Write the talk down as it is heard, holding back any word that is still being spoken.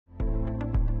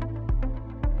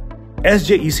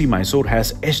SJCE Mysore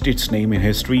has etched its name in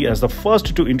history as the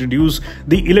first to introduce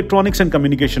the Electronics and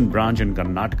Communication branch in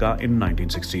Karnataka in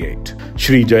 1968.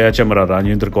 Shri Jayachamara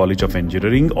Rajendra College of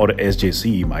Engineering, or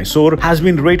SJCE Mysore, has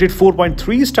been rated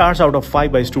 4.3 stars out of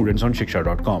 5 by students on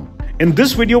shiksha.com. In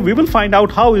this video, we will find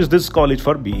out how is this college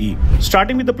for BE.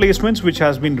 Starting with the placements, which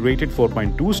has been rated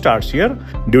 4.2 stars here.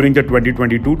 During the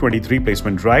 2022-23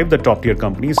 placement drive, the top-tier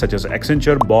companies such as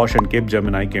Accenture, Bosch and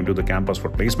Capgemini came to the campus for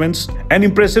placements. An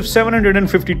impressive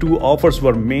 752 offers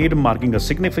were made, marking a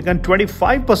significant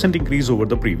 25% increase over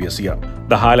the previous year.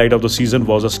 The highlight of the season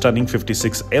was a stunning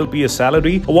 56 LPA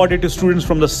salary awarded to students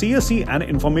from the CSE and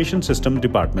Information System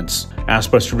departments. As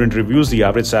per student reviews, the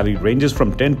average salary ranges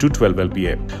from 10 to 12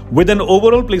 LPA. With an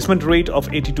overall placement rate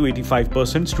of 80 to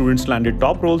 85%, students landed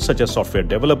top roles such as software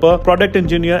developer, product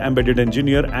engineer, embedded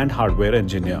engineer, and hardware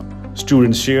engineer.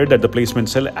 Students shared that the placement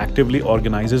cell actively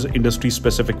organizes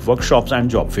industry-specific workshops and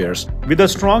job fairs. With a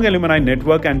strong alumni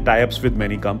network and tie-ups with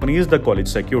many companies, the college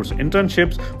secures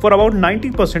internships for about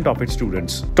 90% of its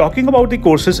students. Talking about the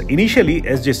courses, initially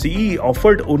SJCE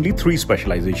offered only 3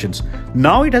 specializations.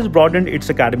 Now it has broadened its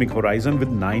academic horizon with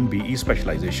 9 BE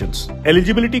specializations.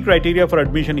 Eligibility criteria for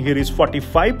admission here is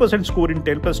 45% score in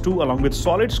 10+2 along with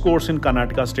solid scores in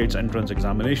Karnataka State's entrance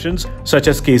examinations such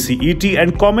as KCET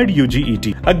and COMED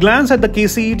UGET. A glance at the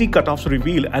KCET cutoffs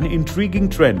reveal an intriguing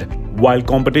trend. While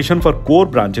competition for core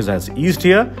branches has eased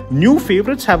here, new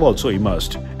favorites have also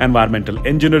emerged. Environmental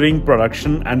engineering,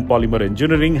 production, and polymer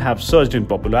engineering have surged in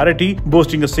popularity,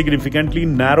 boasting a significantly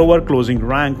narrower closing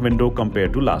rank window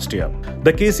compared to last year.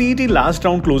 The KCET last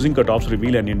round closing cutoffs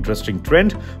reveal an interesting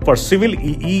trend. For civil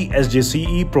EE,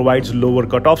 SJCE provides lower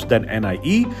cutoffs than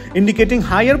NIE, indicating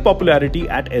higher popularity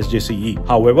at SJCE.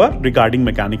 However, regarding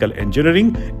mechanical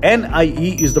engineering,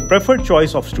 NIE is the preferred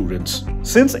choice of students.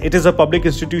 Since it is a public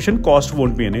institution, cost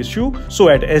won't be an issue. So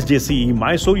at SJCE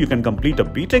Mysore, you can complete a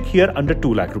BTech here under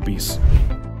 2 lakh rupees.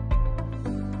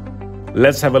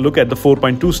 Let's have a look at the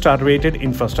 4.2 star rated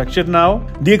infrastructure now.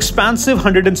 The expansive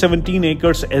 117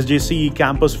 acres SJCE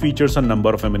campus features a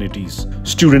number of amenities.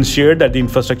 Students shared that the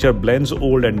infrastructure blends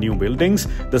old and new buildings.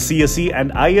 The CSE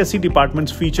and ISE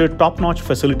departments feature top-notch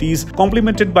facilities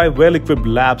complemented by well-equipped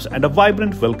labs and a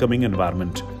vibrant, welcoming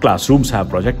environment. Classrooms have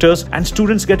projectors and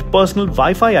students get personal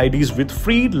Wi-Fi IDs with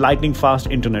free lightning-fast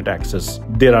internet access.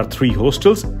 There are 3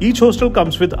 hostels. Each hostel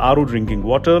comes with RO drinking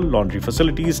water, laundry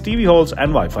facilities, TV halls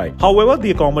and Wi-Fi. However,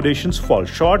 the accommodations fall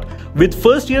short, with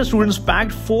first-year students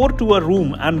packed 4 to a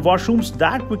room and washrooms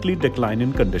that quickly decline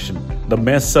in condition. The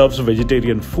mess serves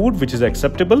vegetarian food, which is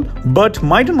acceptable, but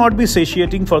might not be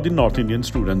satiating for the North Indian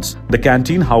students. The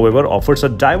canteen, however, offers a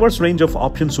diverse range of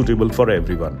options suitable for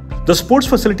everyone. The sports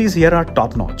facilities here are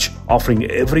top-notch, offering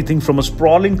everything from a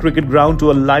sprawling cricket ground to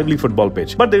a lively football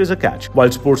pitch. But there is a catch.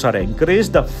 While sports are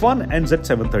encouraged, the fun ends at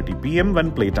 7:30 PM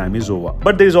when playtime is over.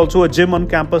 But there is also a gym on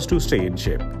campus to stay in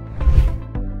shape.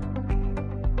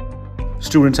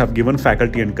 Students have given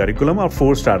faculty and curriculum a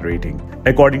 4-star rating.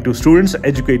 According to students,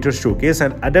 educators showcase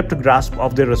an adept grasp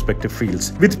of their respective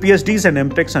fields. With PhDs and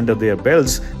MTechs under their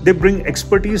belts, they bring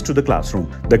expertise to the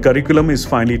classroom. The curriculum is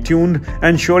finely tuned,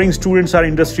 ensuring students are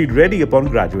industry ready upon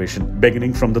graduation.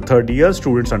 Beginning from the 3rd year,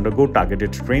 students undergo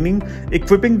targeted training,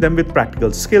 equipping them with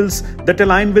practical skills that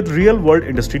align with real-world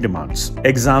industry demands.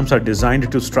 Exams are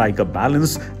designed to strike a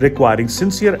balance, requiring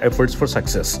sincere efforts for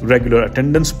success. Regular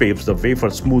attendance paves the way for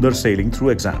smoother sailing through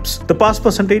exams. The pass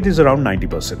percentage is around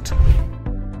 90%.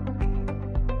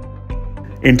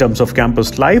 In terms of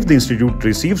campus life, the institute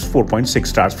receives 4.6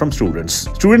 stars from students.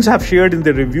 Students have shared in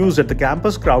their reviews that the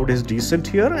campus crowd is decent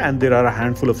here and there are a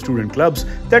handful of student clubs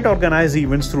that organize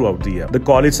events throughout the year. The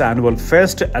college's annual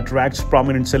fest attracts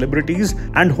prominent celebrities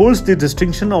and holds the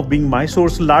distinction of being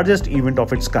Mysore's largest event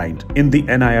of its kind. In the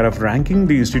NIRF ranking,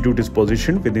 the institute is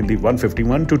positioned within the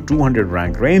 151 to 200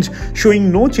 rank range,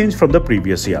 showing no change from the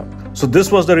previous year. So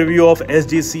this was the review of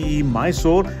SJCE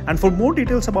Mysore, and for more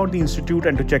details about the institute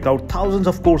and to check out thousands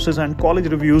of courses and college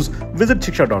reviews, visit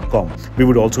shiksha.com. We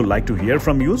would also like to hear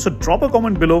from you, so drop a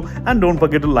comment below and don't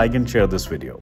forget to like and share this video.